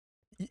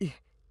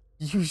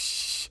You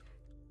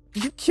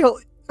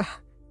killed...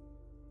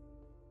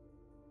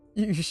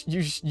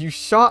 You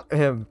shot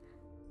him.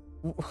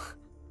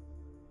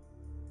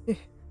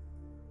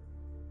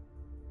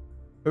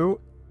 Who?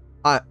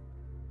 I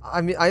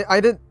mean,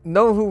 I didn't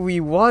know who he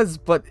was,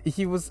 but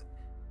he was...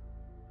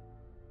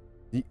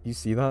 You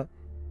see that?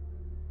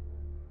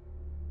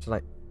 Should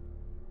I...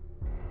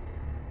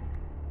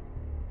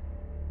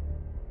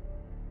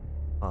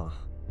 Ah,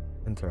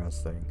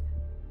 interesting.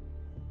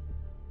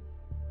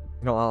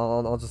 You know,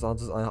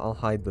 I'll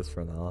hide this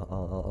for now.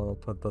 I'll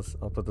put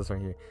this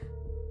right here.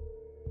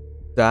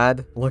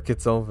 Dad, look,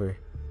 it's over.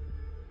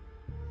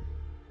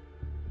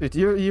 Dude,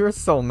 you're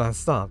so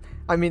messed up.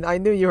 I mean, I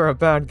knew you were a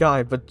bad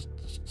guy, but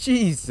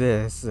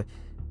Jesus.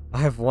 I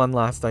have one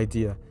last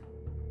idea.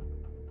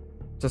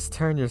 Just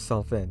turn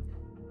yourself in.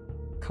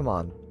 Come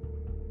on.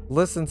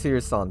 Listen to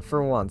your son,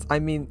 for once. I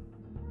mean,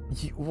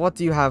 what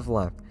do you have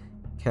left?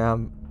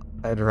 Cam,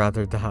 I'd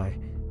rather die.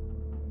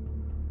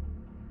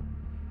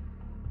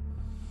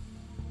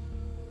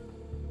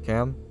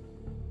 Cam?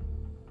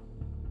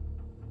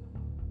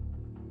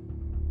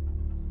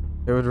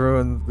 It would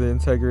ruin the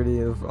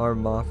integrity of our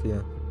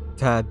mafia.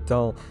 Dad,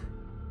 don't.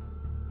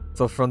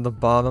 So from the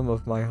bottom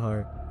of my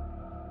heart,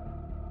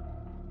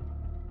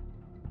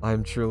 I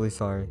am truly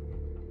sorry.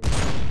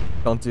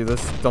 Don't do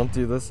this. Don't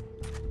do this.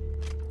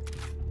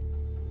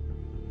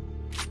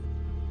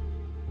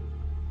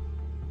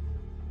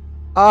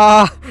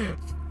 Ah!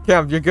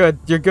 Cam, you're good.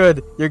 You're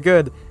good. You're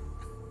good.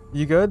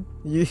 You good?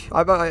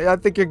 I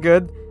think you're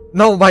good.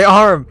 No, my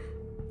arm!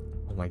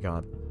 Oh my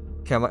god.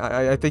 Cam,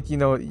 I think you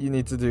know what you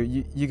need to do.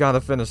 You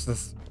gotta finish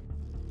this.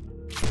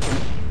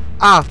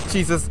 Ah!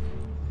 Jesus!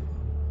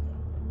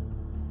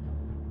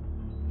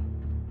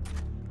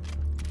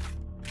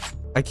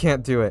 I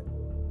can't do it.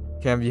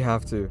 Cam, you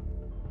have to.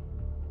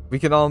 We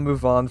can all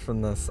move on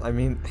from this. I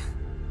mean...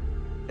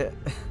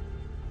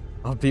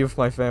 I'll be with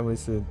my family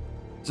soon.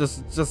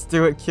 Just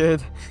do it,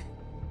 kid.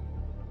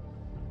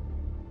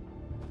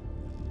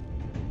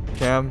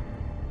 Cam,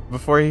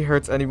 before he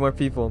hurts any more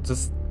people,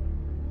 just...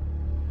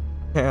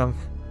 Cam.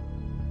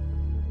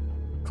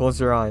 Close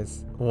your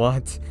eyes.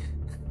 What?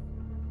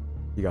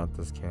 You got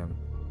this, Cam.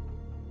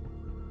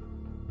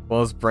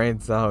 Blow his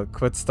brains out.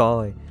 Quit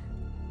stalling.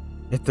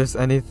 If there's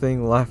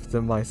anything left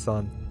in my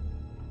son.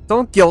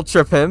 Don't guilt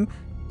trip him!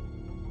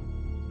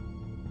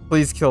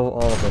 Please kill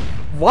all of it.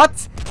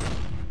 What?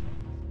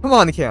 Come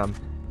on, Cam.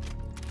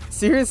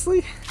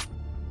 Seriously?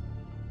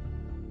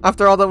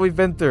 After all that we've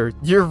been through,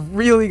 you're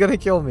really gonna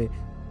kill me.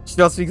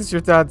 Just because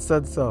your dad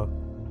said so.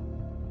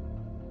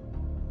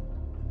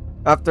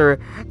 After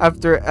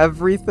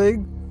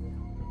everything?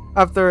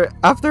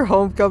 After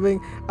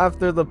homecoming?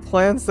 After the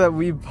plans that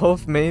we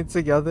both made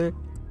together?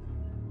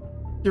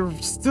 You're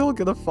still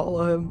gonna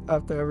follow him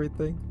after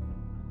everything?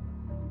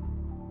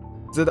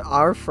 Did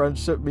our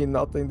friendship mean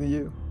nothing to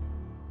you?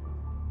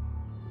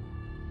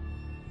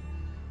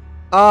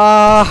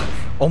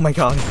 Oh my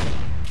god.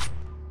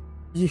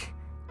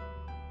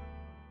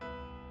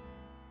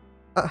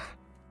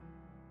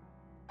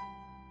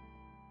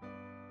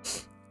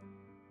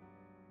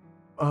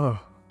 Oh.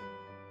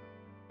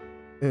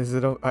 Is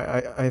it?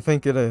 I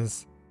think it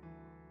is.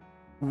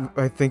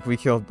 I think we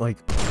killed, like,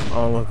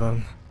 all of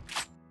them.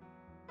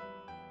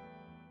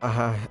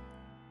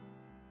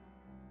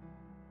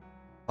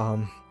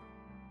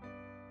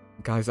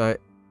 Guys,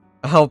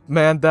 help,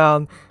 man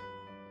down.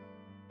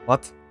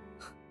 What?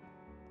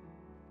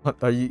 What,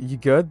 are you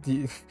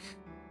good?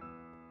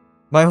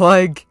 My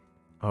leg!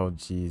 Oh,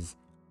 jeez.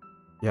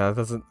 Yeah, it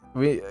doesn't...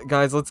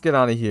 Guys, let's get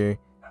out of here.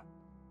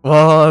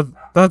 Well,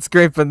 that's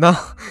great, but no.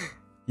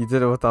 You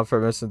did it without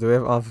permission. Do we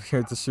have off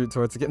here to shoot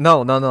towards again?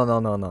 No.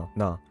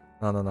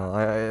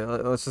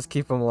 Let's just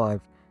keep him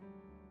alive.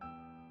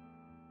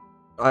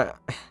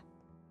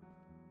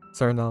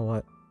 Sir, now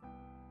what?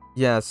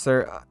 Yeah,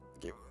 sir.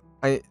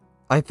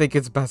 I think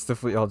it's best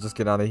if we all just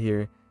get out of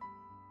here.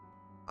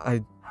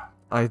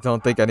 I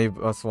don't think any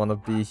of us want to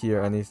be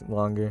here any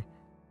longer.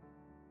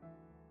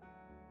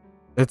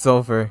 It's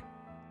over.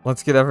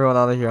 Let's get everyone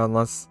out of here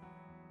unless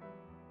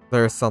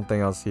there's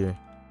something else here.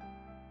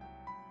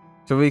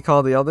 Should we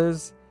call the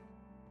others?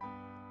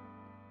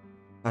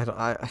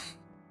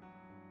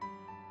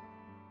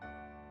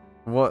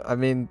 What? I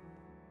mean,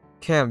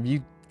 Cam,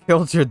 you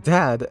killed your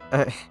dad.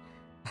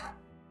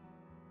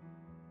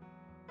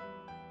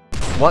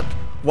 What?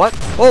 What?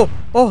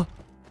 Oh!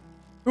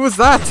 Who was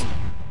that?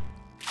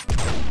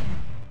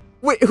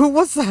 Wait, who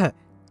was that?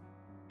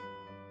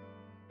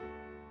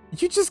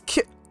 You just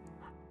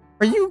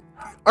Are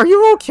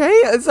you okay?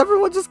 Is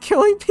everyone just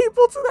killing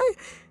people today?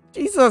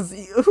 Jesus,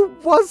 who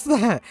was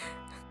that?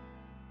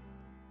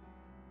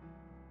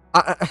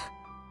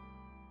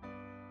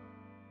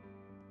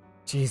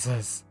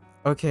 Jesus.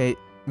 Okay,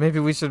 maybe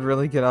we should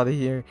really get out of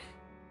here.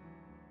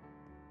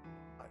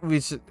 We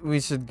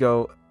should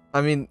go.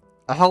 I mean,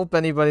 help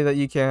anybody that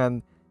you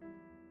can.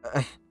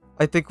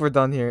 I think we're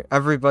done here.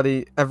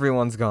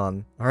 Everyone's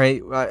gone. All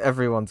right,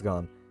 everyone's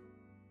gone.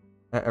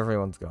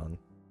 Everyone's gone.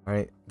 All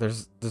right,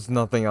 there's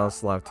nothing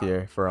else left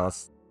here for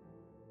us.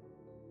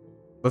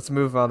 Let's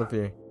move out of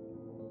here.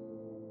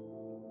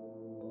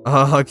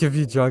 I'll give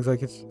you drugs. I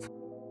could.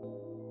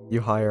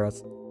 You hire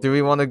us. Do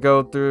we want to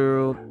go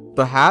through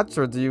the hatch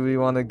or do we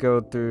want to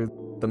go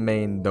through the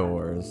main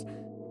doors?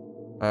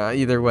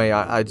 Either way,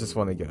 I just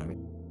want to get out.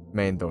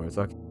 Main doors.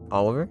 Okay.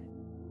 Oliver?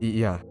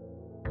 Yeah.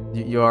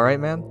 You alright,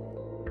 man?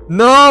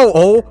 No!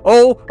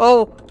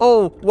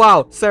 Oh!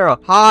 Wow! Sarah!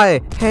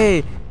 Hi!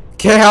 Hey!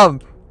 Cam!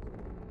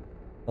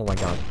 Oh my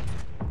god.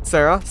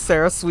 Sarah,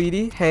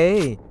 sweetie?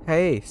 Hey!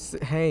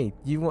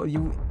 You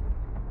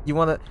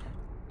wanna...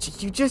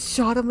 You just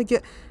shot him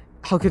again?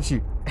 How could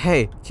you?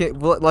 Hey,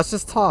 well, let's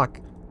just talk.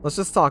 Let's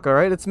just talk,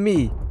 alright? It's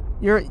me.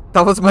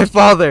 That was my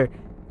father.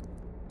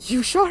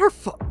 You shot her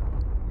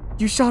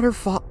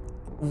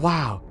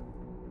Wow.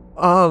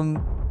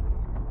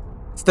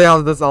 Stay out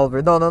of this,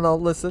 Oliver. No.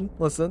 Listen.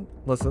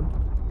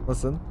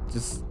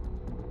 Just...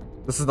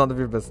 This is none of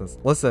your business.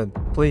 Listen,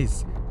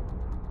 please.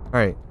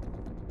 Alright.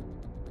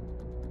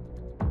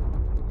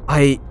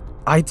 I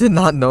did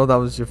not know that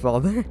was your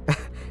father.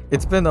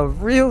 It's been a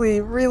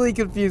really, really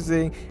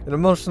confusing and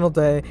emotional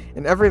day,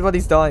 and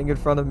everybody's dying in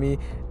front of me.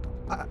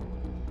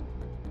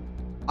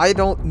 I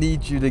don't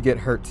need you to get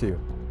hurt too.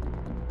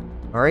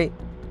 Alright?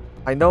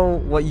 I know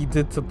what you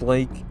did to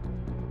Blake.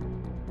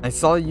 I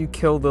saw you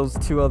kill those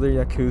 2 other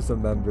Yakuza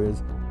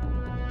members.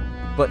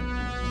 But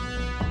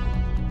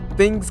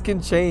things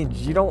can change.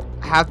 You don't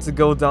have to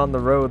go down the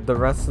road the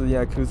rest of the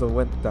Yakuza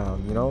went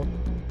down, you know?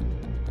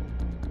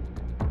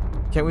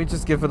 Can't we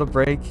just give it a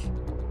break?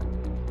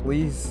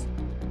 Please?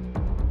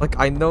 Like,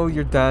 I know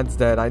your dad's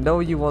dead. I know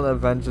you want to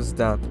avenge his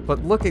death.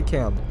 But look at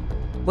Cam.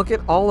 Look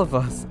at all of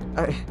us.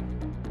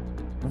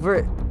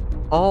 We're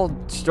all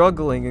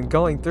struggling and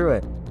going through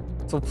it.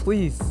 So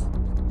please.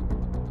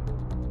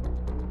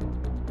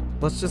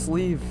 Let's just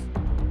leave.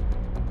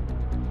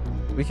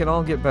 We can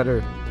all get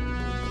better.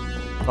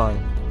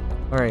 Fine.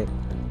 Alright.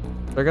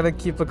 They're gonna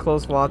keep a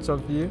close watch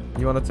of you.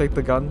 You want to take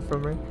the gun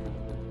from her?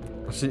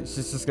 She's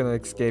just gonna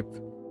escape.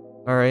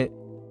 Alright.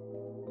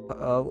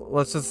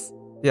 Let's just...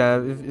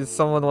 Yeah, if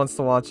someone wants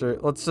to watch her,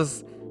 let's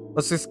just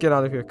get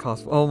out of here.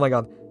 Oh my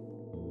god.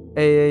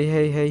 Hey.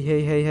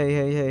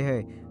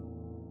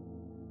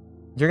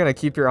 You're gonna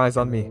keep your eyes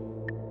on me.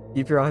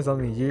 Keep your eyes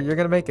on me. You're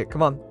gonna make it.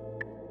 Come on,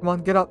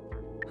 get up.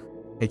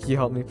 Hey, can you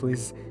help me,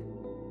 please?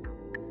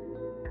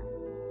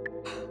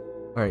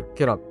 Alright,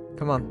 get up.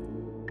 Come on.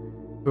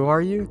 Who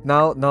are you?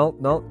 No.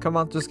 Come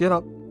on, just get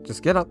up.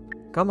 Just get up.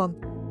 Come on.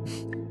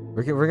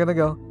 We're gonna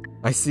go.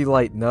 I see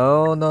light.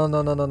 No.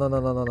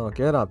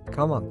 Get up.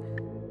 Come on.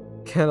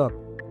 Get up.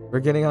 We're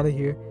getting out of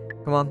here.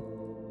 Come on.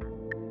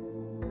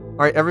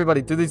 Alright,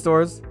 everybody, do these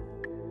doors.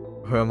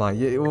 Who am I?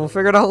 We'll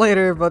figure it out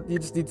later, but I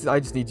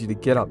just need you to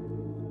get up.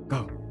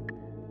 Go.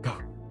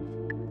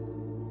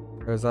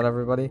 Or is that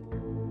everybody?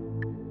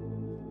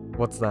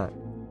 What's that?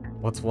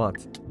 What's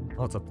what?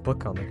 Oh, it's a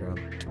book on the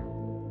ground.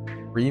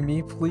 Free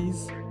me,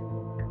 please?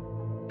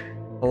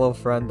 Hello,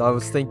 friend. I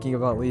was thinking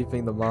about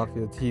leaving the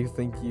Mafia. Do you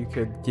think you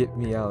could get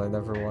me out? I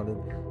never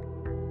wanted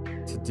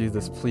to do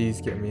this.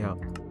 Please get me out.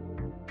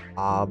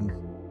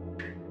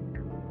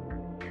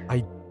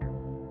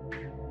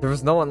 There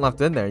was no one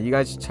left in there. You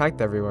guys checked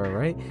everywhere,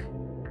 right?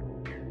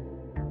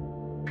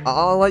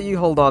 I'll let you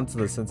hold on to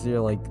this since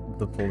you're like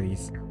the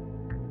police.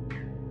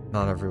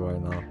 Not everywhere,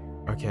 no.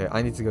 Okay,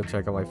 I need to go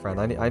check on my friend.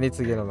 I need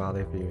to get him out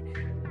of here.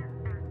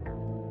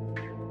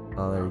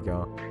 Oh, there you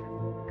go.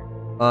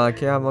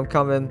 Cam, I'm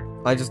coming.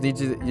 I just need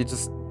you to, you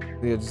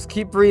just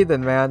keep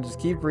breathing, man. Just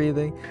keep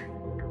breathing.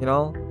 You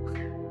know?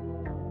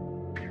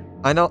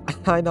 I know.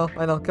 Come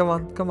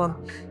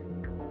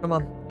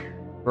on.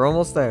 We're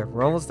almost there.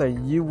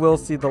 You will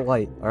see the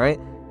light, alright?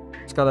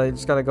 Just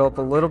gotta go up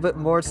a little bit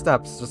more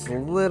steps. Just a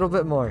little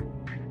bit more.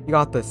 You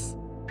got this.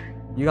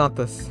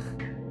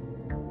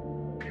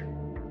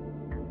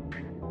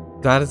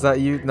 Dad, is that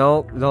you?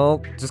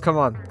 No. Just come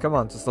on.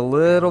 Just a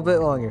little bit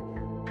longer.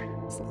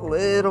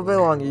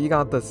 You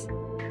got this.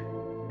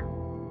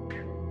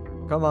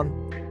 Come on.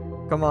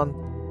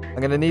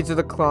 I'm gonna need you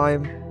to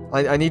climb.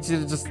 I need you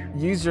to just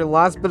use your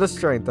last bit of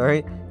strength,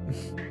 alright?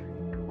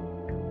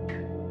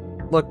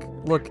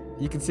 Look,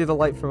 you can see the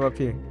light from up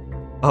here.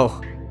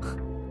 Oh.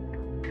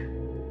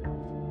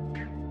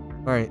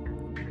 Alright.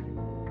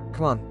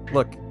 Come on,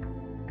 look.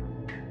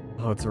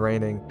 Oh, it's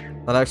raining.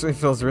 That actually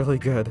feels really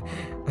good.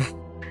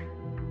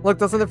 Look,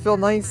 doesn't it feel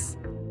nice?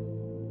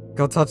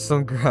 Go touch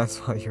some grass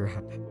while you're at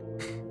it.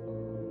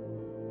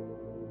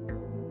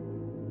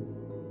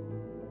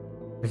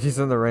 If he's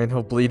in the rain,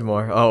 he'll bleed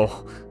more.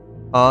 Oh.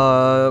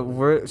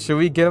 Should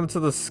we get him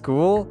to the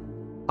school?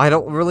 I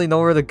don't really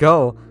know where to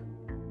go.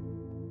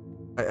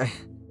 I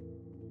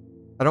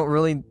don't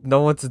really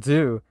know what to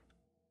do.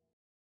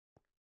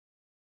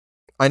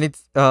 I need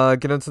to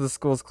get him to the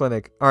school's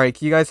clinic. Alright,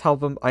 can you guys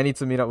help him? I need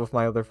to meet up with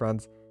my other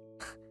friends.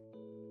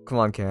 Come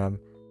on,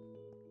 Cam.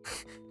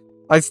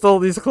 I stole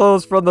these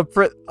clothes from the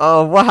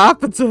what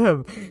happened to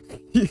him?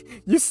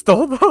 You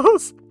stole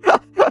those?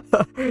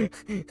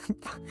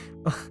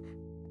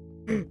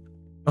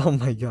 Oh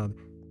my god.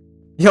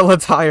 Yo,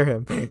 let's hire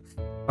him.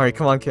 Alright,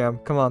 come on, Cam.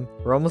 Come on.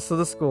 We're almost to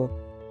the school.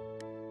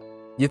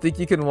 You think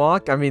you can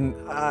walk? I mean,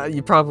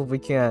 you probably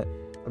can't.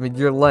 I mean,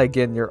 your leg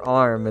and your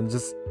arm and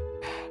just...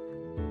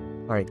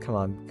 Alright, come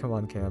on. Come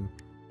on, Cam.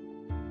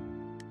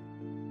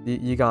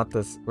 You got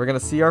this. We're gonna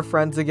see our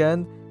friends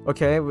again.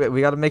 Okay,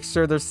 we gotta make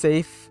sure they're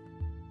safe.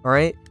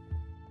 Alright?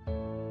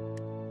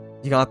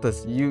 You got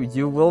this.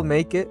 You will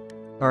make it.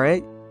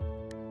 Alright?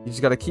 You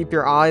just gotta keep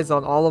your eyes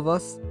on all of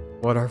us.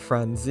 What are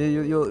friends?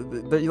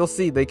 You'll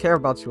see. They care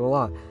about you a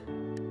lot.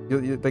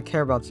 They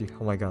care about you.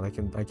 Oh my god,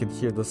 I can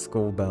hear the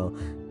school bell.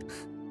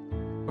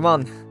 Come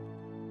on.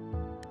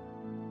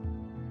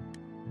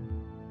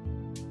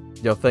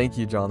 Yo, thank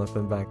you,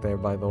 Jonathan, back there,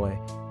 by the way.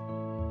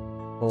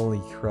 Holy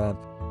crap.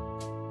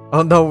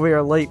 Oh no, we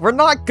are late. We're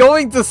not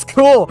going to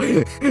school!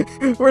 I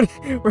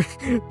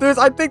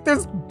think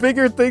there's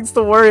bigger things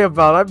to worry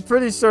about. I'm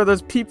pretty sure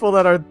there's people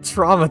that are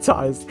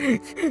traumatized.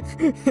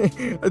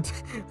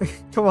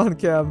 Come on,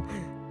 Cam.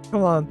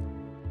 Come on.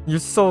 You're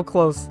so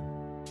close.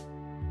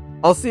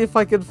 I'll see if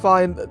I can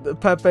find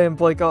Pepe and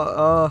Blake.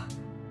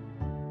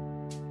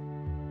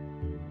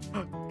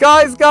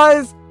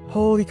 Guys!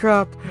 Holy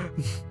crap.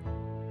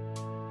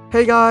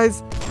 Hey,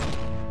 guys.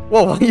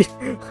 Whoa,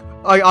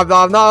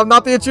 I'm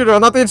not the intruder. I'm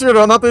not the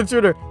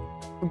intruder.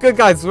 Good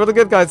guys. We're the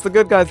good guys. The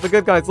good guys.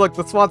 Look,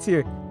 the SWAT's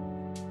here.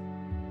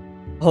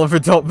 Oliver,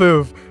 don't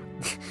move.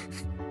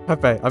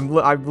 Pepe, I'm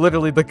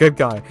literally the good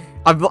guy.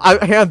 I'm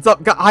hands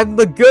up. I'm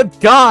the good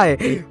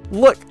guy.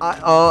 Look,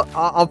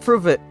 I'll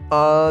prove it.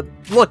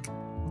 Look,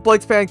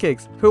 Blake's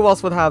pancakes. Who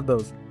else would have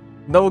those?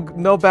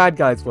 No bad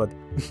guys would.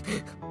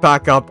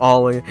 Back up,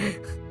 Ollie.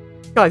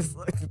 Guys,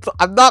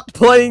 I'm not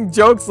playing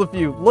jokes with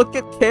you. Look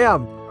at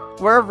Cam.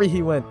 Wherever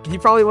he went. He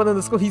probably went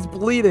into school. He's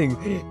bleeding.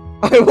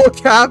 I will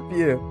cap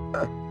you.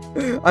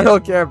 I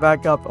don't care.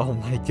 Back up. Oh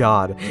my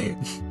god.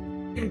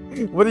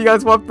 What do you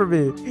guys want from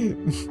me?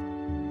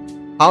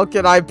 How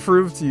can I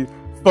prove to you?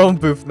 Phone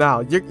booth now.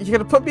 You're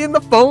gonna put me in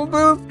the phone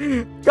booth?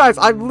 Guys,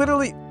 I'm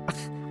literally...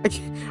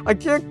 I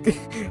can't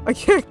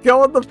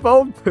go in the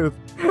phone booth.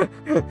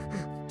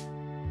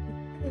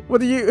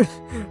 What do you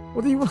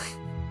want?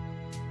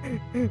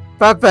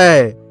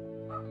 Pepe!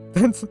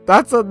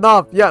 That's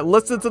enough. Yeah,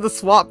 listen to the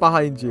SWAT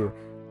behind you.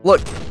 Look.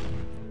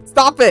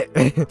 Stop it!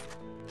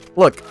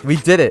 Look, we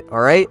did it,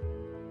 alright?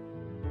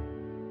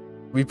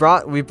 We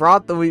took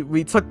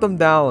them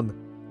down.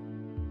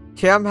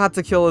 Cam had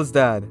to kill his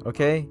dad,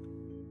 okay?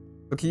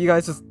 Okay, you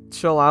guys just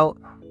chill out.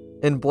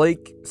 And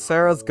Blake,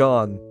 Sarah's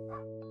gone.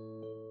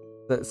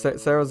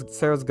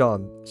 Sarah's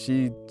gone.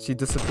 She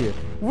disappeared.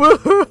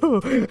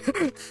 Woohoo!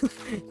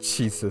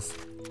 Jesus.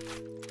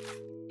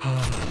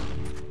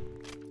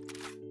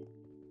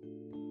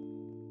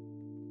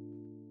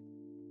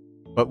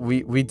 But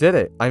we did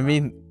it. I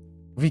mean,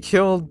 we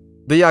killed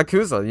the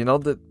Yakuza, you know,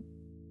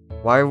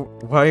 why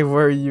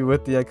were you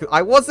with the Yakuza?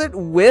 I wasn't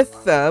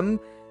with them.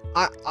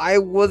 I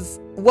was,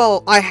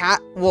 well,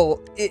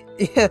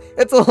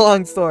 it's a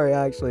long story,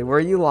 actually. Were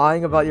you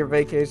lying about your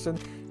vacation?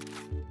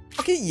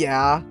 Okay,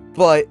 yeah,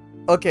 but,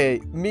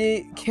 okay,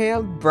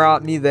 Cam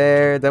brought me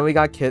there, then we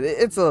got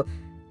kid. So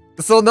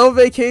no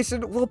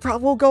vacation. We'll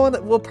go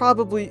on. We'll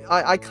probably.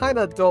 I kind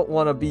of don't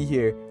want to be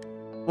here.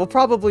 We'll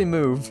probably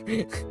move.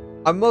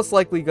 I'm most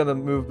likely gonna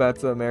move back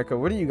to America.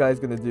 What are you guys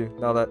gonna do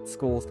now that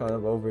school's kind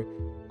of over?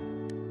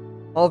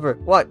 Oliver,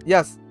 what?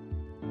 Yes.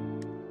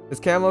 Is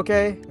Cam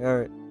okay? All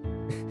right.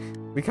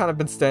 We kind of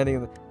been standing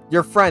in the...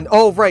 Your friend.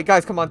 Oh right,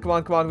 guys, come on.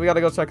 We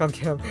gotta go check on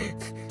Cam.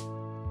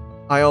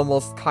 I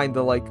almost kind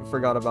of like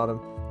forgot about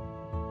him.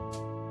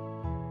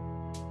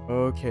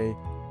 Okay.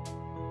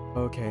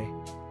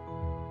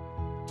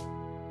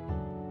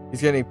 He's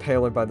getting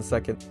paler by the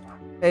second.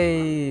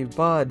 Hey,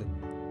 bud.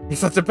 He's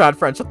such a bad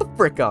friend. Shut the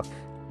frick up.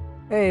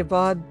 Hey,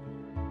 bud.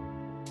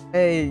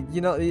 Hey, you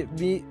know,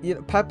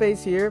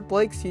 Pepe's here.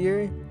 Blake's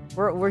here.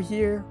 We're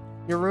here.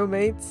 Your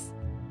roommates.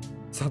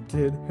 What's up,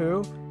 dude?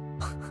 Who?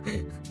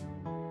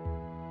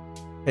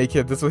 Hey,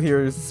 kid, this will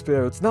heal your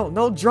spirits.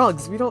 No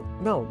drugs. We don't...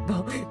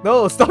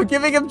 No. Stop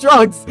giving him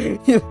drugs.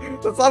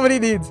 That's not what he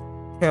needs.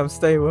 Cam,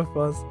 stay with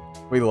us.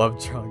 We love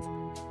drugs.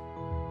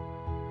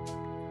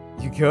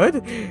 You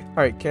good?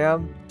 Alright,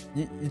 Cam.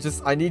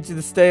 I need you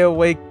to stay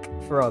awake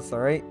for us,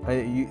 alright?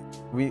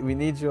 We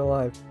need you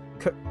alive.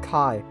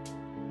 Kai.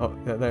 Oh,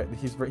 yeah, there,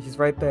 he's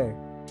right there.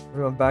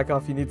 Everyone back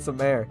off, you need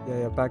some air.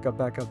 Yeah, back up.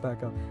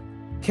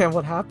 Cam,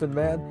 what happened,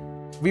 man?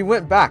 We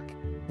went back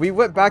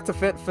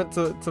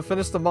to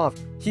finish them off.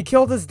 He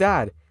killed his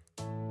dad.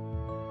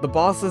 The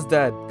boss is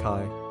dead,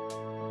 Kai.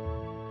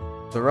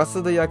 The rest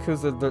of the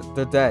Yakuza,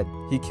 they're dead.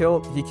 He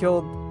killed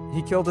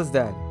his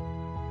dad.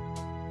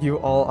 You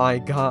all I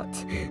got.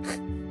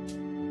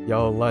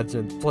 Yo,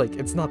 legend. Blake,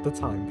 it's not the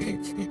time.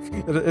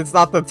 It's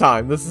not the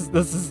time. This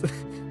is...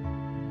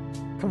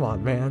 Come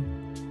on, man.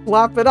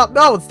 Clap it up.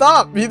 No,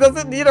 stop. He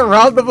doesn't need a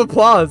round of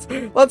applause.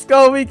 Let's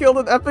go. We killed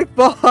an epic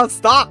boss.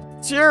 Stop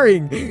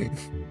cheering.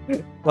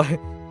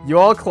 You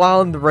all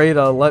clowned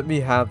Rada. Let me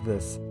have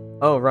this.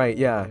 Oh, right.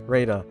 Yeah,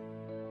 Rada.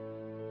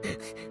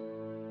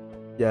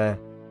 Yeah.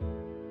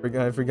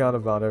 I forgot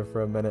about her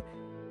for a minute.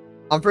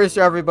 I'm pretty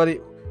sure everybody...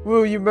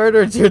 Woo, you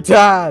murdered your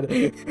dad!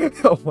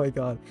 Oh my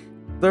god.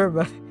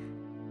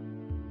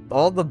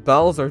 All the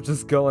bells are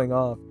just going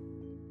off.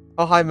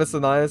 Oh, hi, Miss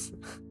Anais.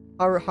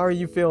 How are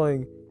you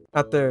feeling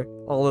after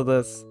all of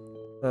this?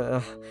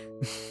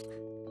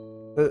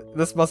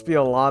 This must be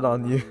a lot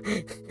on you.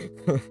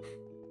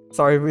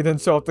 Sorry we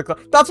didn't show up to class.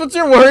 That's what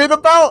you're worried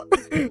about?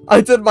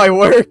 I did my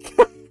work.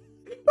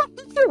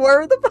 That's what you're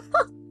worried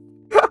about?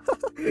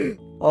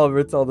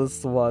 I'll tell this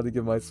SWAT to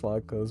get my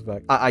SWAT clothes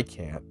back. I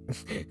can't.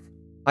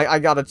 I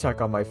gotta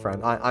check on my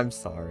friend. I'm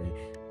sorry.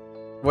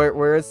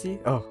 Where is he?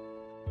 Oh.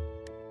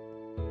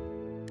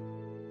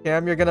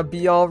 Cam, you're gonna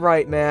be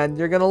alright, man.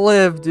 You're gonna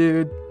live,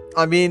 dude.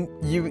 I mean,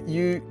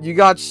 you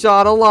got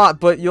shot a lot,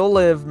 but you'll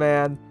live,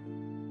 man.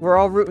 We're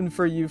all rooting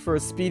for you for a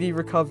speedy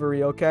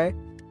recovery, okay?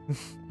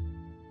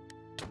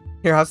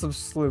 Here, have some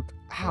sloop.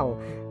 Ow.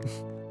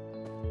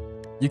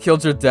 You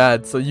killed your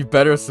dad, so you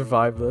better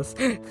survive this.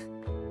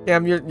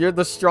 Cam, you're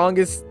the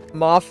strongest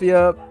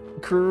mafia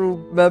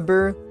crew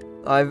member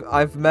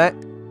I've met.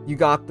 You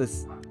got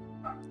this.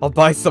 I'll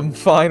buy some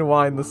fine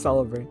wine to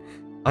celebrate.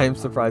 I am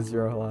surprised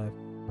you're alive.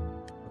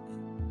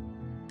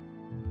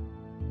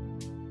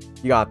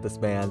 You got this,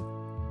 man.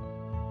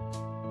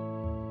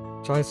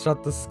 Try to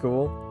shut the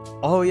school?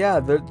 Oh yeah,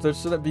 there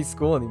shouldn't be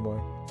school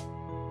anymore.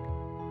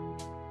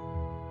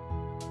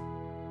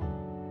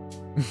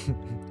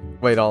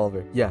 Wait,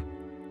 Oliver. Yeah.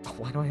 Oh,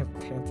 why do I have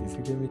panties?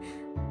 Forgive me.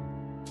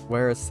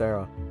 Where is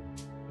Sarah?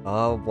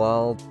 Oh,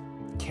 well,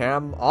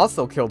 Cam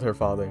also killed her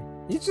father.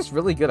 He's just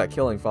really good at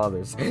killing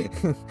fathers.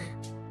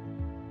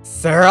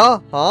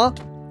 Sarah? Huh?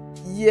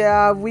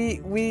 Yeah,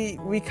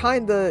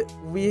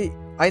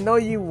 I know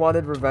you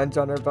wanted revenge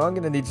on her, but I'm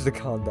gonna need you to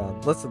calm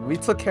down. Listen, we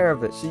took care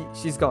of it.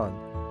 She's gone.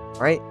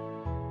 Alright?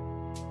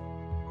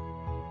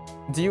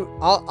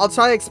 I'll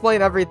try to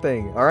explain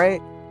everything,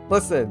 alright?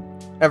 Listen,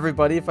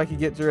 everybody, if I could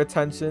get your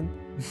attention.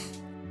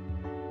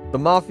 The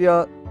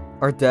Mafia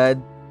are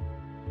dead.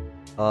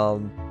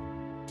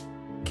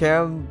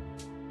 Cam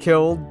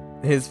killed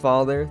his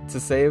father to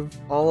save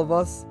all of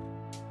us.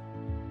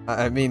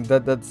 I mean,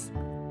 that's...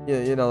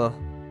 You know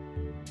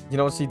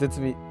what she did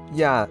to me?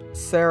 Yeah,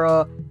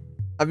 Sarah...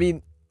 I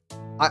mean,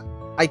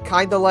 I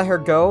kinda let her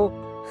go.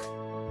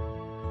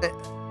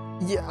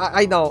 Yeah,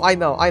 I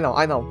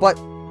know, but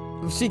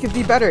she could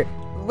be better.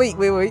 Wait,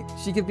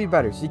 she could be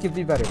better.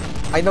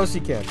 I know she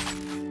can.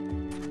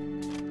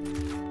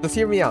 Just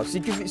hear me out.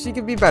 She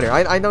could be better.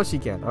 I know she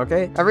can,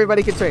 okay?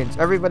 Everybody can change.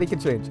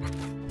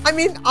 I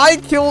mean, I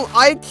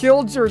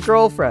killed your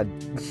girlfriend.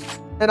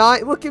 And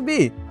look at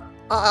me.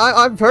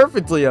 I'm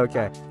perfectly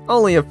okay.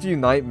 Only a few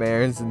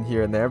nightmares in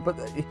here and there, but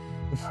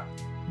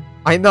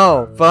I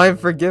know, but I'm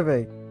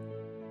forgiving.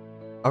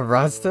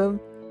 Arrest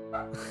him?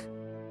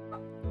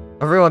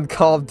 Everyone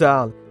calm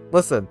down.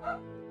 Listen.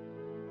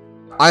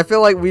 I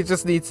feel like we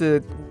just need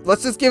to...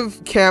 Let's just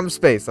give Cam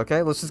space,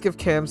 okay? Let's just give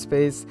Cam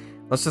space.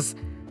 Let's just...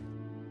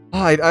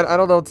 I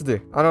don't know what to do.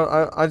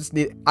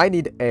 I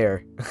need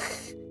air.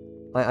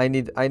 I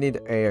need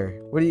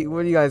air. Where do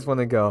you guys want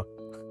to go?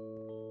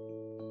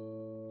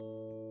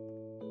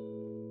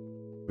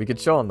 We could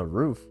chill on the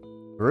roof.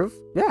 Roof?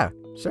 Yeah,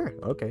 sure.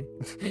 Okay.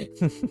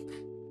 Do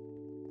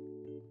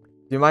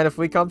you mind if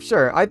we come?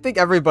 Sure. I think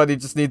everybody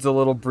just needs a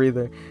little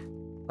breather.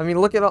 I mean,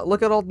 look at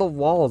all the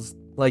walls.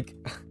 Like,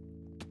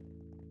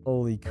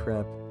 holy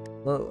crap.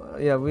 Well,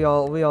 yeah, we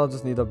all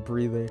just need a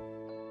breather.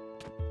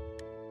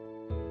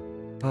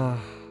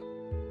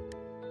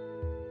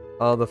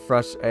 Oh, the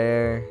fresh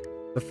air.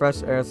 The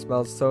fresh air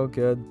smells so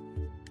good.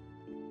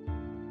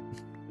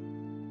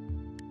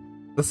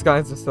 The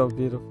skies are so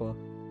beautiful.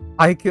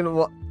 I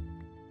can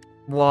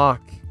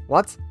walk.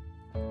 What?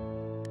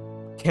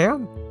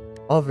 Cam?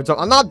 Oliver, jump.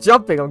 I'm not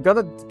jumping. I'm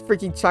gonna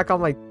freaking check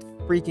on my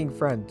freaking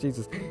friend.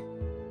 Jesus.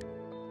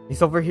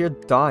 He's over here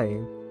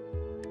dying.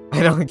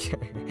 I don't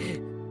care.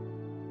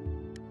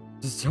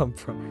 Just jump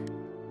from.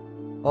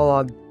 Hold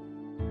on.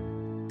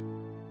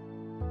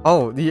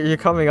 Oh, you're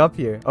coming up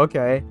here.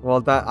 Okay.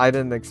 Well, I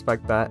didn't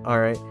expect that. All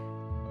right.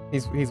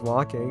 He's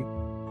walking.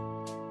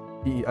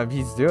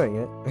 He's doing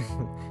it.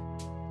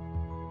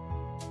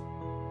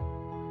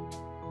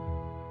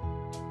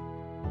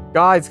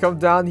 Guys, come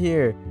down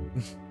here.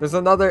 There's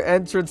another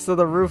entrance to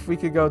the roof we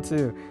could go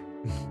to.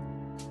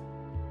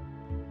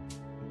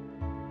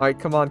 Alright,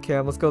 come on,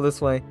 Cam. Let's go this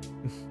way.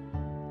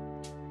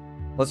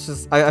 Let's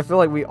just... I feel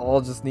like we all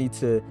just need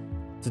to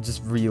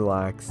just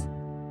relax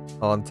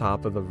on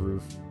top of the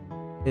roof.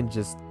 And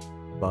just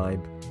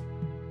vibe.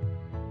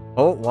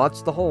 Oh,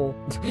 watch the hole.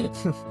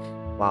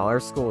 Wow, our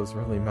school is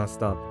really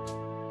messed up.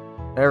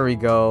 There we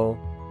go.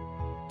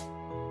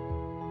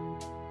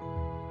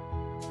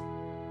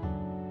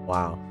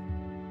 Wow.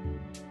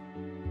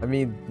 I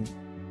mean,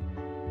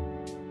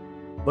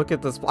 look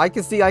at this. I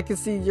can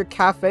see your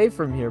cafe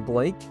from here,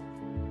 Blake.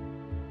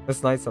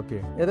 It's nice up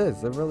here. It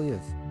is. It really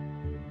is.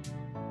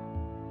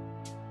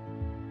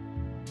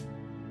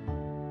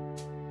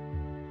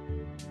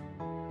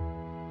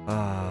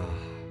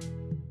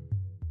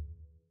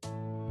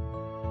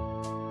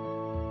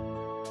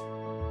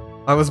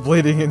 I was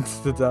bleeding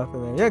into death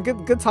in there. Yeah,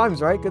 good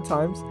times, right? Good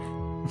times.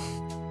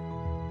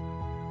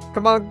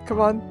 Come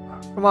on.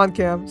 Come on,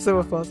 Cam, sit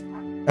with us.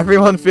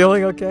 Everyone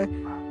feeling okay?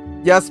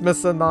 Yes,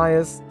 Miss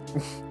Anais.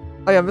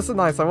 Oh yeah, Miss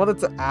Anais, I wanted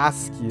to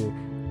ask you.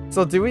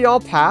 So do we all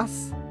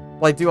pass?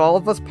 Like, do all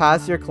of us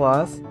pass your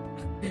class?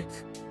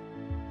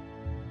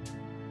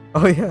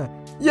 Oh yeah.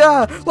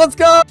 Yeah, let's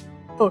go!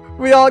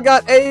 We all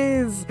got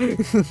A's!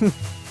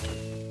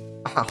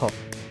 Ow.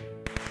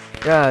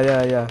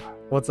 Yeah.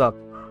 What's up?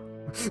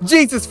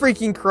 Jesus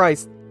freaking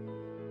Christ!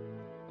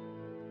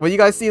 Well, you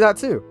guys see that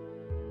too?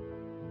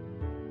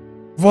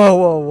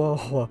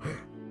 Whoa.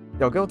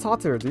 Yo, go talk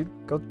to her, dude.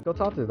 Go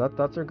talk to her.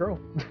 That's her girl.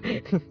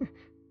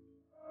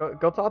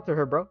 go talk to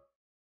her, bro.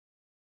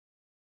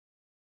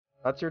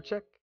 That's your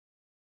chick.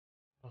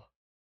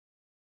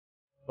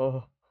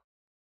 Oh.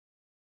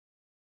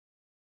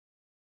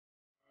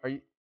 Are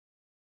you...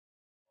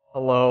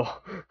 Hello.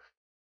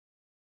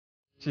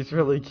 She's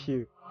really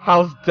cute.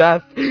 How's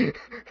death?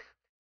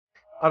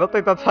 I don't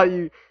think that's how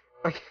you...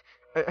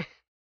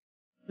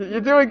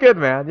 You're doing good,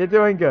 man. You're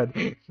doing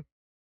good.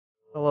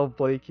 Hello,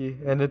 Blakey.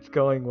 And it's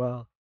going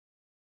well.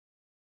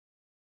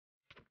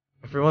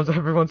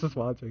 Everyone's just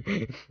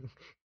watching.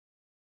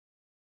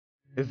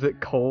 Is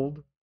it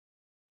cold?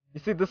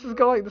 You see, this is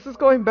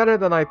going better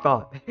than I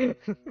thought.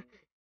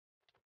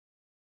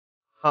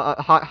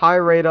 Hi,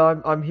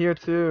 Rada. I'm here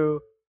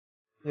too.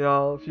 You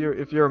know, if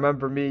you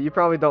remember me, you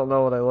probably don't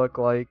know what I look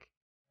like.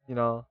 You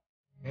know,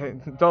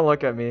 don't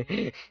look at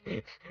me.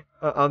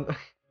 I'm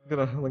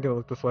gonna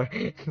look this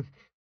way.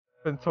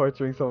 Been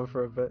torturing someone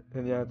for a bit,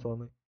 and yeah, it's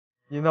only.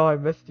 You know, I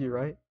missed you,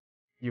 right?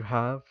 You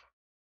have.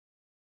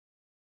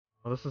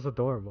 Oh, this is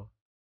adorable.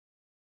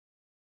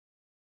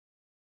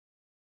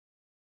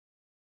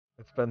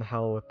 It's been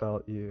hell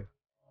without you.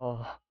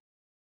 Oh,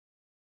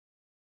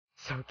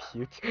 so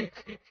cute.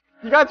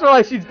 You guys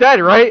realize she's dead,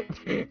 right?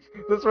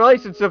 This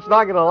relationship's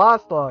not gonna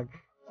last long.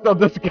 So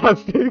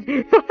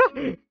disgusting.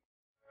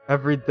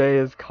 Every day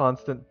is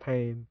constant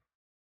pain.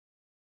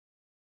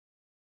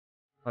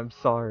 I'm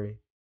sorry.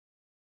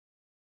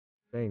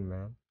 Dang,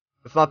 man.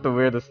 It's not the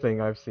weirdest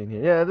thing I've seen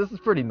here. Yeah, this is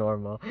pretty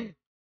normal.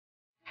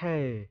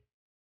 Hey.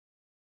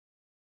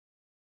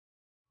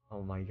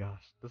 Oh my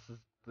gosh. This.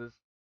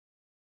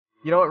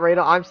 You know what,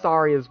 Rada? I'm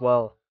sorry as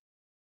well.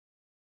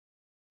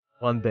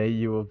 One day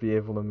you will be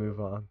able to move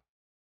on.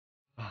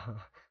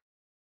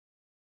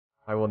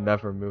 I will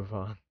never move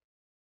on.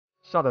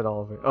 Shut it,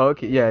 Oliver. Oh,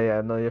 okay.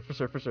 Yeah. No, yeah, for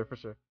sure.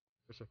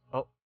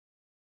 Oh,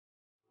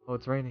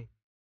 it's raining.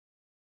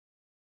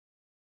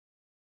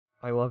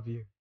 I love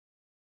you.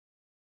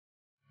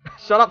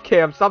 Shut up,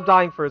 Cam. Stop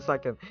dying for a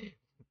second.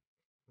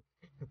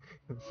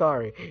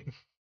 Sorry.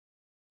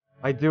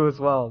 I do as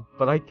well,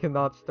 but I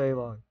cannot stay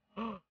long.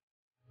 Oh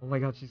my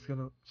god, she's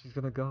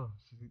gonna go.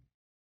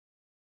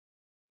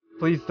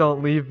 Please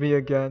don't leave me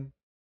again.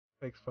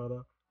 Thanks,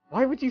 photo.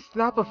 Why would you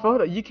snap a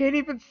photo? You can't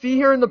even see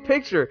her in the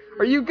picture.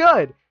 Are you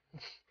good?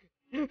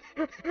 You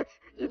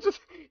just...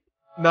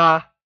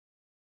 Nah.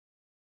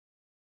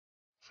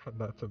 Send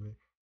that to me.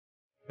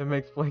 It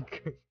makes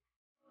Blink.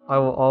 I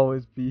will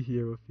always be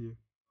here with you.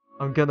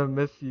 I'm gonna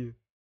miss you.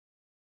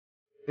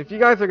 If you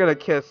guys are gonna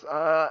kiss,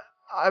 I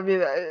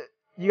mean,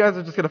 you guys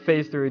are just gonna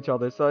phase through each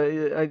other,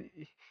 so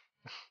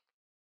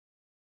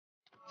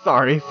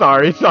Sorry.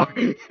 Sorry.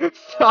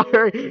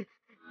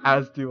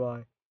 As do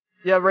I.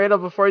 Yeah, Rada,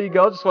 before you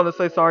go, just want to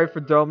say sorry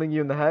for doming you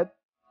in the head.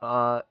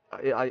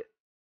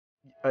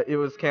 It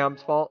was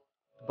Cam's fault,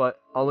 but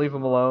I'll leave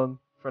him alone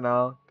for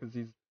now, because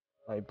he's,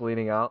 like,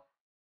 bleeding out.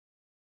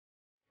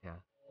 Yeah.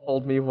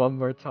 Hold me one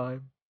more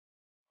time.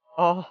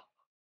 Oh.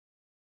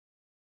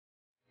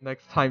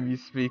 Next time you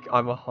speak,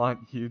 I'ma haunt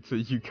you till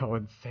you go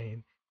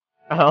insane.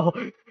 L.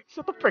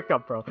 Shut the frick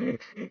up, bro.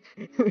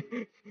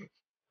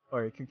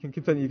 Alright, can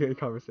continue the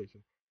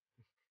conversation.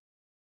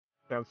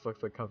 Cam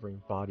sucks at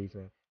covering bodies,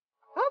 man.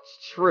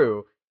 That's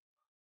true.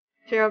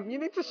 Cam, you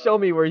need to show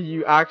me where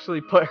you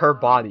actually put her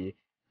body.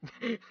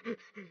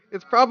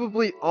 It's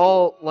probably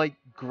all, like,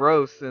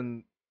 gross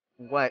and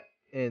wet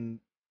and...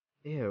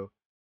 Ew.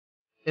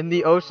 In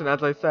the ocean,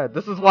 as I said.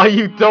 This is why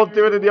you don't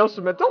do it in the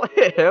ocean, man. Don't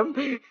hit him!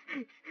 You're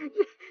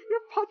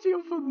punching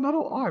him with a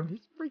metal arm.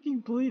 He's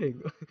freaking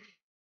bleeding.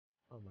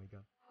 Oh my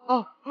god.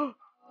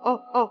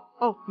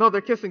 Oh. No,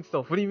 they're kissing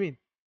still. What do you mean?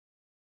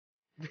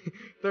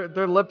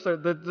 Their lips are...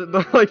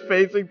 They're like,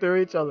 facing through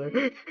each other.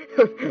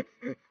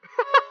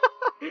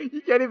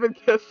 You can't even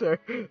kiss her.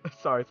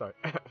 Sorry. Sorry.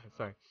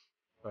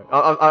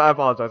 I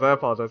apologize.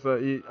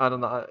 I don't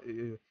know.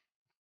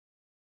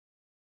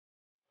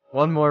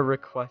 One more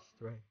request,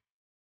 right?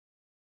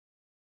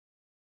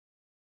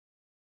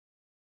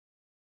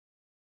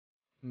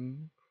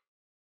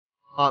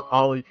 Aunt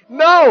Ollie.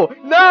 No!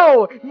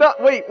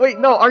 Wait,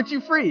 no, aren't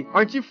you free?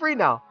 Aren't you free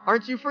now?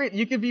 Aren't you free?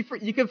 You can be free.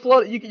 You can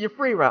float. You're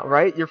free,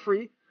 right? You're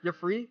free.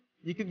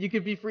 You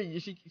could be free.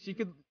 She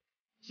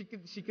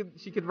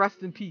could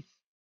rest in peace.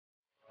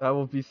 That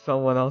will be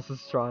someone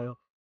else's trial.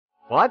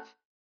 What?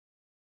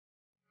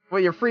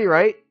 Wait, you're free,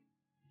 right?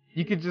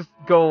 You could just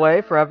go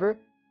away forever?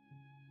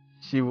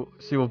 She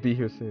will be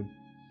here soon.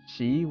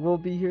 She will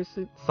be here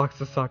soon? Sucks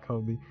to suck,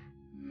 homie.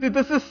 Dude,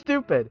 this is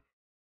stupid.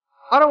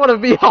 I don't want to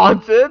be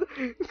haunted.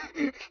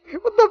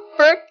 What the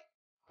frick?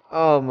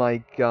 Oh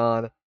my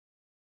god.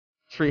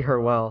 Treat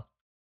her well.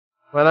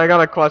 But I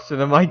got a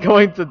question. Am I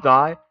going to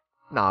die?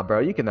 Nah, bro.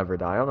 You can never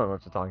die. I don't know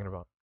what you're talking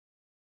about.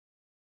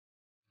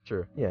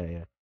 True. Yeah,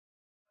 yeah.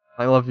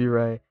 I love you,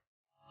 Ray.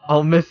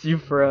 I'll miss you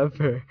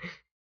forever.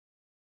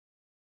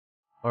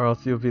 Or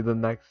else you'll be the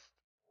next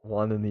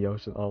one in the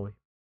ocean, Ollie.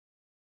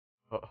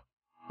 Oh.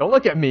 Don't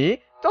look at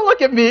me! Don't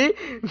look at me!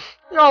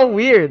 You're all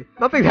weird.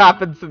 Nothing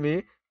happens to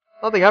me.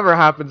 Nothing ever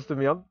happens to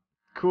me. I'm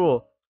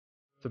cool.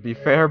 To be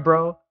fair,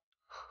 bro.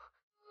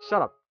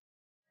 Shut up.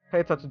 Pay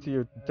attention to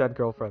your dead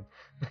girlfriend.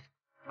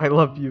 I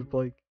love you,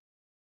 Blake.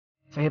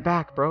 Say it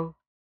back, bro.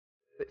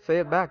 Say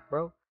it back,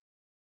 bro.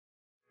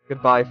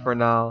 Goodbye for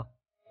now.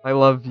 I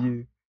love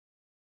you.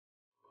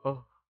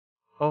 Oh.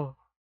 Oh.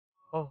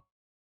 Oh.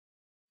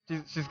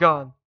 She's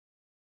gone.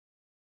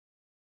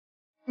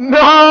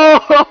 No!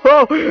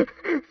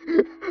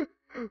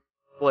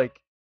 Blake,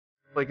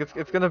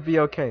 it's gonna be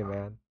okay,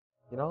 man.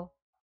 You know?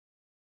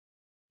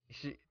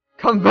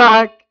 Come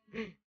back.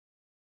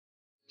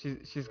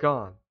 She's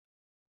gone.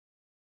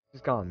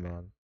 She's gone,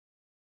 man.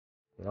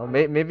 You know,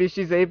 maybe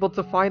she's able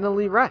to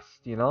finally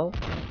rest. You know?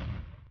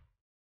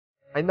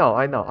 I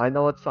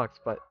know it sucks,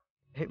 but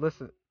hey,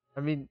 listen.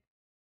 I mean,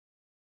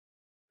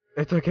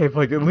 it's okay,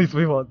 Blake. At least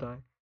we won't die.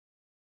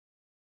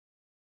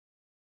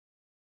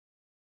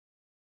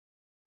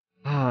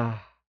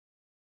 Ah.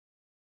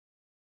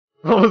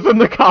 What was in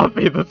the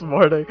coffee this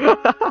morning?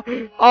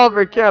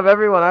 Oliver, Cam,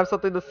 everyone, I have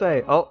something to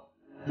say. Oh,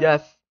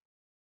 yes.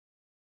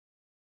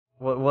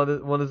 What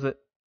is it?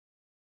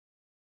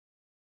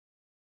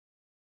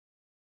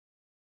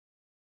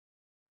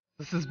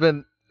 This has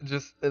been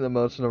just an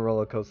emotional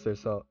roller coaster,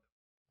 so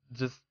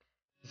just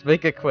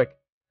make it quick.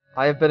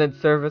 I have been in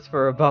service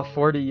for about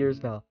 40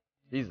 years now.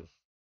 Jesus.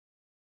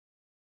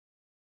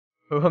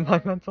 Who am I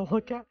meant to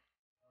look at?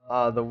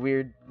 The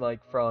weird,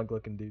 like,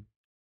 frog-looking dude.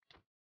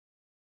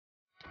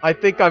 I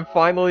think I'm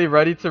finally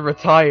ready to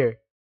retire.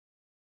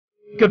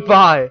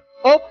 Goodbye.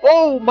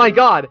 Oh my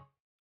god.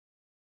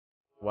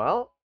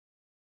 Well,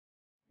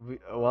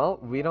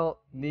 we don't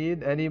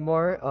need any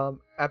more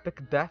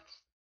epic deaths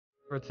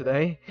for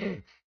today.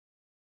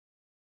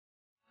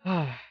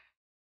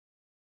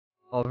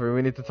 Oliver,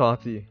 we need to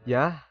talk to you.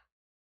 Yeah?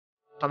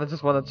 Kinda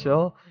just wanna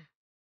chill?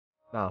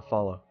 Nah,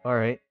 follow.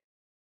 Alright.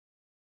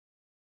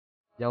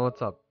 Yeah,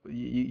 what's up?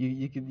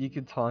 You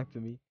can talk to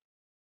me.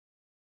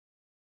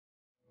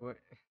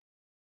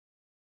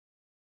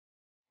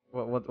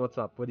 What's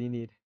up? What do you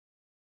need?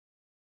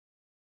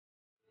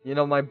 You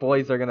know my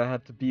boys are gonna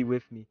have to be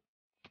with me.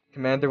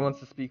 Commander wants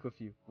to speak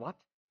with you. What?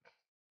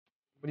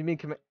 What do you mean,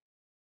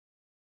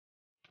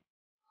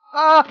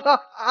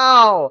 Ah!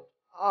 Ow!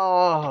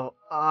 Oh!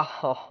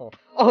 Ow!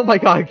 Oh my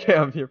god,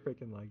 Cam, you're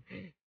freaking like.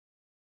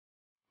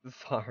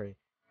 Sorry.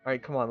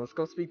 Alright, come on, let's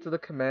go speak to the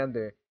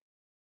commander.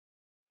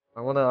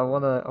 I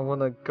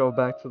wanna go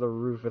back to the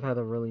roof. It had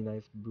a really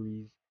nice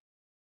breeze.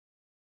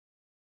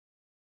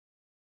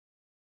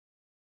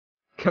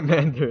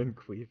 Commander and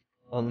Queef.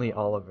 Only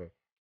Oliver.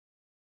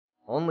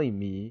 Only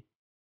me.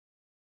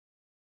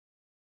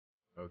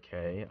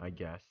 Okay, I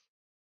guess.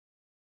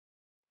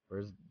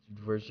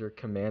 Where's your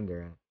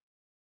commander at?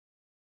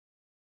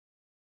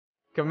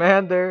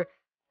 Commander!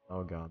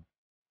 Oh god.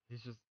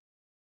 He's just...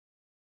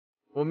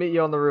 We'll meet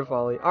you on the roof,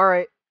 Ollie.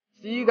 Alright.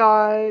 See you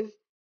guys!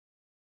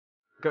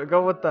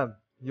 Go with them.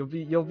 You'll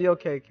be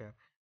okay, Cam.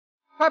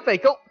 Pepe,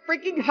 go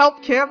freaking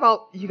help Cam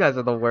out! You guys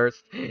are the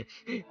worst.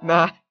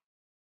 Nah.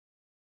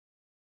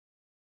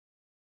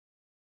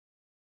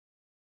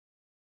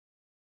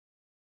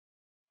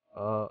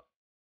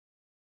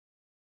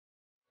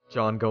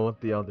 John, go with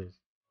the others.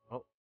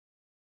 Oh.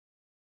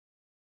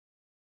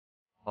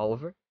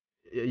 Oliver?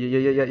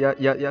 Yeah,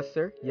 yes,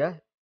 sir? Yeah?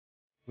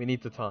 We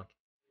need to talk.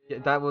 Yeah,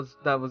 that was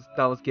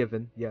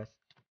given, yes.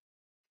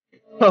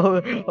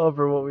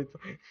 Oliver, what we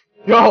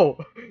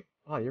Go!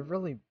 Oh, you're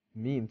really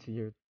mean to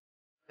your...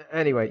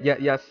 Anyway,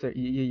 yes, sir.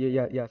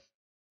 Yes.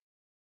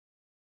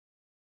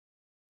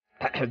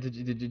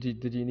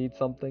 Did you need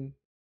something?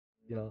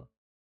 You know?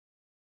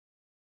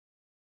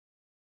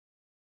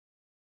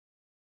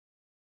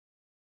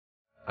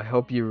 I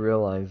hope you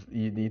realize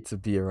you need to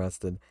be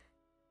arrested.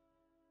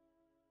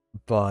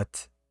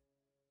 But...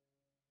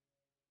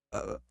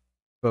 but...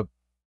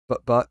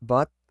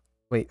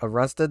 Wait,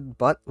 arrested?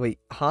 But... Wait,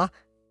 huh?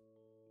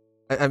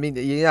 I mean,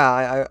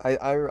 yeah,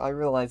 I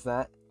realize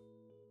that.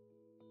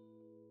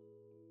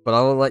 But I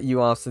will let you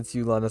off since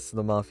you led us to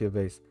the Mafia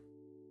base.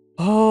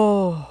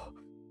 Oh!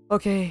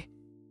 Okay.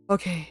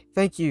 Okay.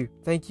 Thank you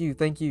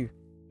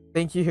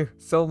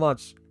so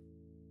much.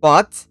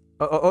 But...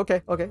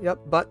 okay, yep,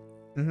 but...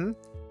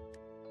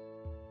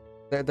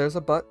 There's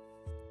a but.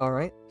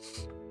 Alright.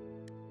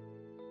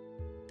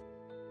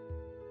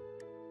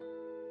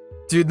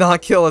 Do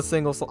not kill a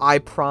single soul. I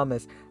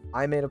promise.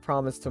 I made a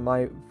promise to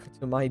my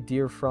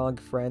dear frog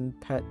friend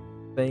pet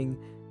thing.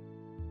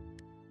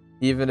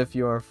 Even if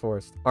you are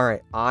forced.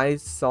 Alright, I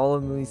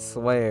solemnly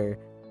swear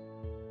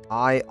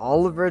I,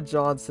 Oliver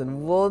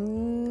Johnson, will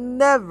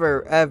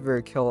never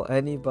ever kill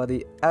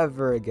anybody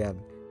ever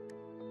again.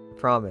 I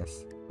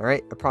promise.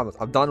 Alright? I promise.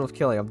 I'm done with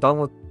killing. I'm done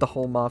with the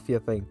whole mafia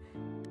thing.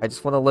 I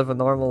just want to live a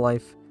normal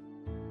life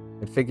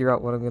and figure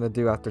out what I'm gonna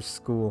do after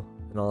school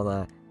and all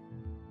that.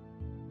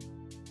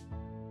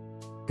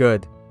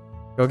 Good.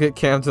 Go get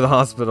Cam to the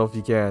hospital if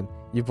you can.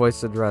 You boys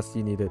should rest.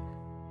 You need it.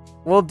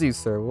 Will do,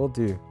 sir. Will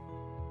do.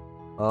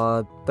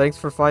 Thanks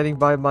for fighting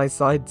by my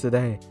side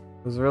today.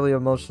 It was really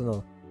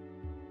emotional.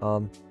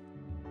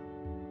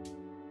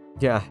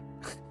 Yeah.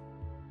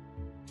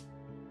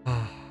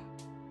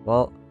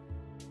 Well,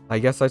 I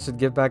guess I should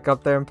get back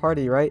up there and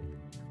party, right?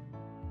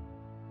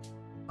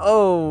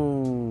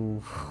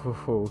 Oh,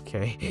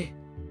 okay.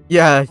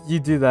 Yeah, you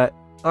do that.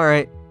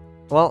 Alright.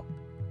 Well,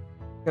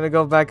 gonna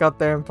go back up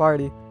there and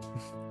party.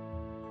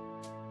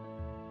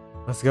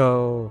 Let's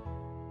go.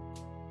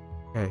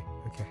 Okay.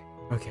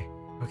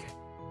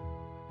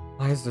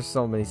 Why is there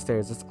so many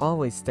stairs? It's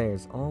always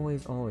stairs.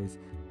 Always.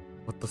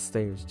 What the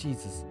stairs?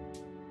 Jesus.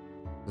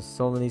 There's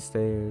so many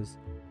stairs.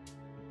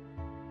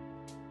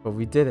 But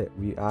we did it.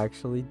 We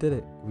actually did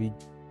it. We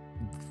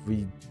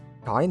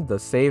kinda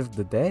saved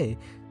the day.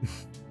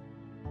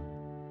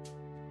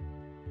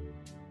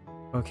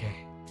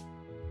 Okay.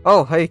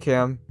 Oh, hey,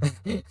 Cam.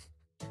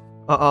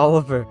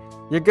 Oliver.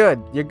 You're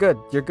good.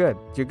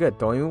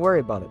 Don't even worry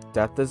about it.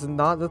 Death is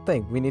not the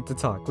thing. We need to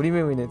talk. What do you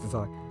mean we need to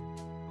talk?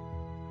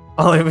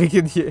 Oh, we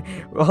can hear.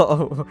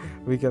 Well,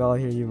 we can all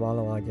hear you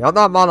monologuing. I'm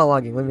not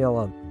monologuing. Leave me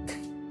alone.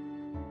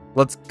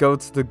 Let's go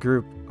to the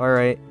group. All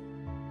right.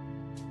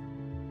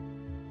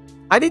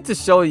 I need to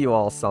show you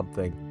all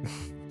something.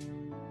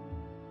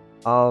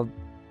 While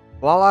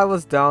I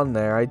was down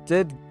there, I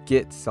did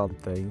get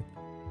something.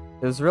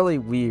 It was really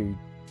weird.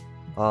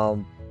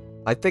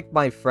 I think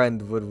my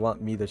friend would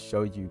want me to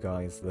show you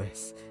guys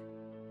this.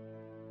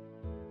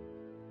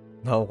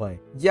 No way.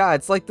 Yeah,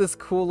 it's like this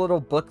cool little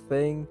book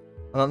thing.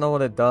 I don't know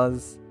what it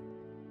does.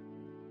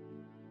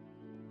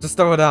 Just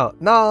throw it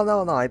out. No.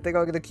 I think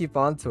I'm gonna keep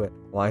on to it.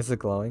 Why is it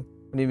glowing?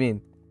 What do you mean?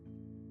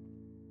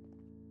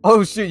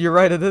 Oh shoot, you're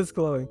right, it is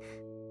glowing.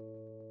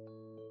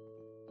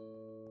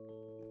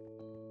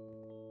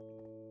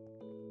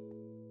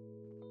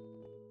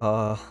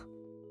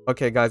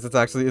 Okay guys,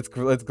 it's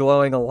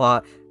glowing a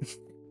lot.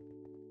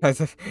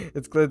 Guys,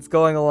 it's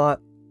glowing a lot.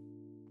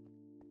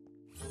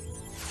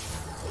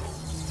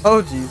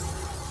 Oh jeez.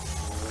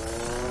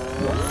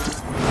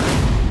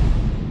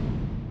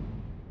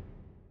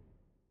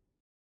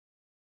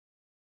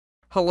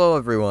 Hello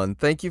everyone,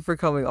 thank you for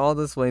coming all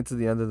this way to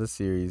the end of the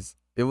series.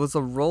 It was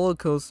a roller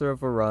coaster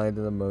of a ride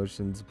and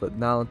emotions, but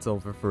now it's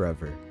over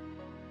forever.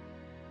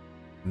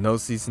 No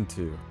season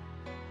 2.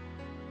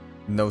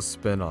 No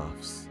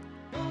spin-offs.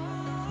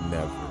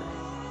 Never.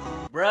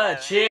 Bruh,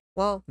 chill.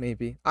 Well,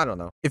 maybe. I don't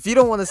know. If you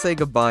don't want to say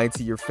goodbye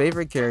to your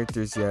favorite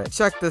characters yet,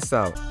 check this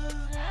out.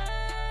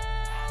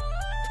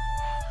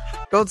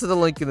 Go to the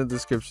link in the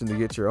description to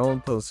get your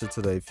own poster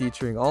today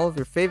featuring all of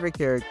your favorite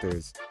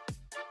characters.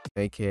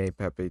 AKA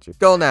Pet Patriot.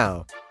 Go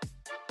now!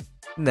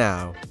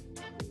 Now.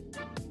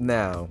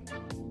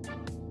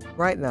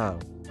 Right now.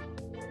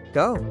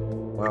 Go!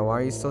 Why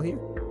are you still here?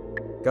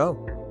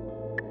 Go.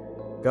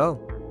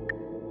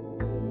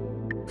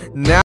 Now!